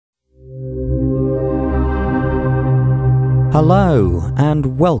Hello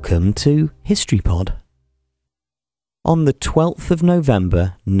and welcome to HistoryPod. On the 12th of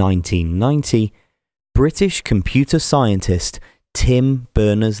November 1990, British computer scientist Tim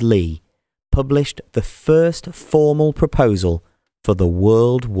Berners Lee published the first formal proposal for the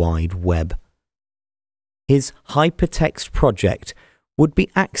World Wide Web. His Hypertext project would be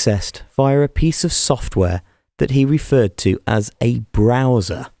accessed via a piece of software that he referred to as a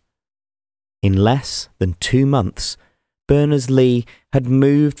browser. In less than 2 months, Berners Lee had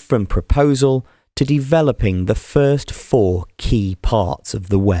moved from proposal to developing the first 4 key parts of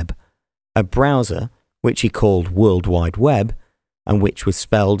the web: a browser, which he called WorldWideWeb, and which was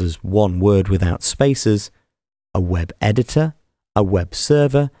spelled as one word without spaces, a web editor, a web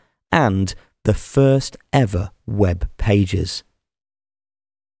server, and the first ever web pages.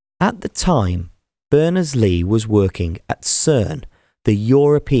 At the time, Berners Lee was working at CERN, the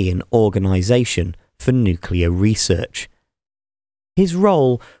European Organisation for Nuclear Research. His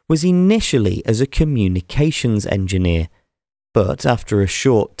role was initially as a communications engineer, but after a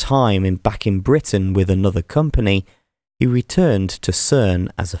short time back in Britain with another company, he returned to CERN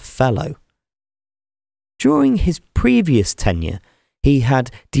as a fellow. During his previous tenure, he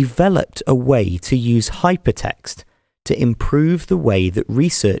had developed a way to use hypertext to improve the way that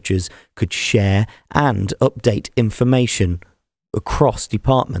researchers could share and update information across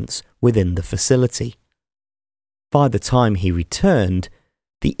departments within the facility. By the time he returned,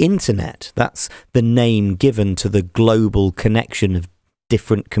 the internet, that's the name given to the global connection of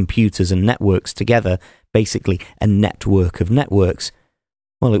different computers and networks together, basically a network of networks,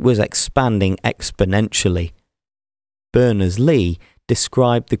 well, it was expanding exponentially. Berners Lee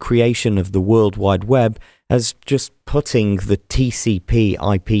described the creation of the World Wide Web as just putting the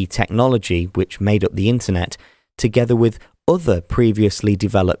TCP/IP technology, which made up the internet, together with other previously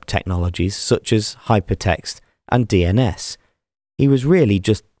developed technologies such as hypertext and DNS. He was really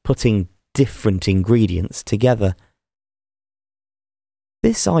just putting different ingredients together.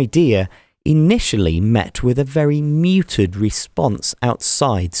 This idea initially met with a very muted response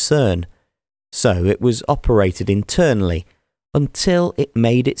outside CERN, so it was operated internally until it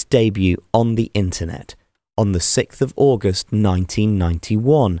made its debut on the internet on the 6th of August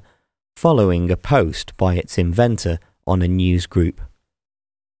 1991, following a post by its inventor on a news group.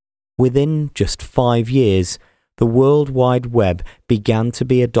 Within just 5 years, the World Wide Web began to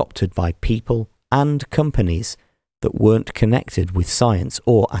be adopted by people and companies that weren't connected with science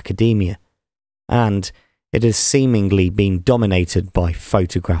or academia, and it has seemingly been dominated by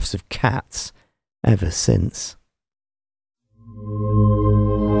photographs of cats ever since.